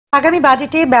আগামী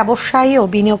বাজেটে ব্যবসায়ী ও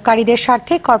বিনিয়োগকারীদের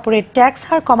স্বার্থে কর্পোরেট ট্যাক্স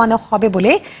হার কমানো হবে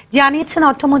বলে জানিয়েছেন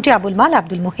অর্থমন্ত্রী আবুল মাল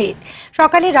আব্দুল মুহিত।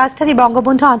 সকালে রাজধানীর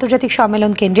বঙ্গবন্ধু আন্তর্জাতিক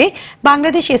সম্মেলন কেন্দ্রে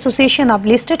Bangladesh association of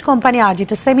listed company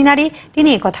আয়োজিত সেমিনারে তিনি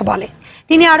একথা বলেন।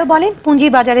 তিনি আরো বলেন,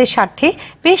 পুঁজিবাজারের স্বার্থে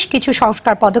বেশ কিছু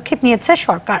সংস্কার পদক্ষেপ নিয়েছে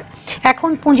সরকার। এখন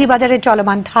পুঁজিবাজারের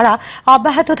চলমান ধারা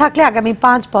অব্যাহত থাকলে আগামী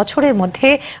 5 বছরের মধ্যে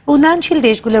উন্নয়নশীল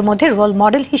দেশগুলোর মধ্যে রোল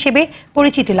মডেল হিসেবে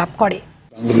পরিচিতি লাভ করে।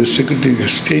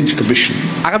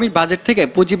 আগামী বাজেট থেকে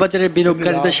পুঁজিবাজারের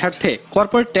বিনিয়োগকারীদের স্বার্থে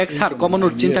কর্পোরেট ট্যাক্স হার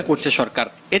কমানোর চিন্তা করছে সরকার।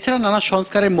 এছাড়া নানা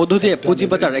সংস্কারের মধ্য দিয়ে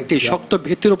পুঁজিবাজার একটি শক্ত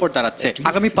ভিত্তির উপর দাঁড়াচ্ছে।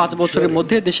 আগামী 5 বছরের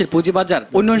মধ্যে দেশের পুঁজিবাজার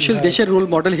উন্নয়নশীল দেশের রোল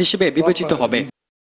মডেল হিসেবে বিবেচিত হবে।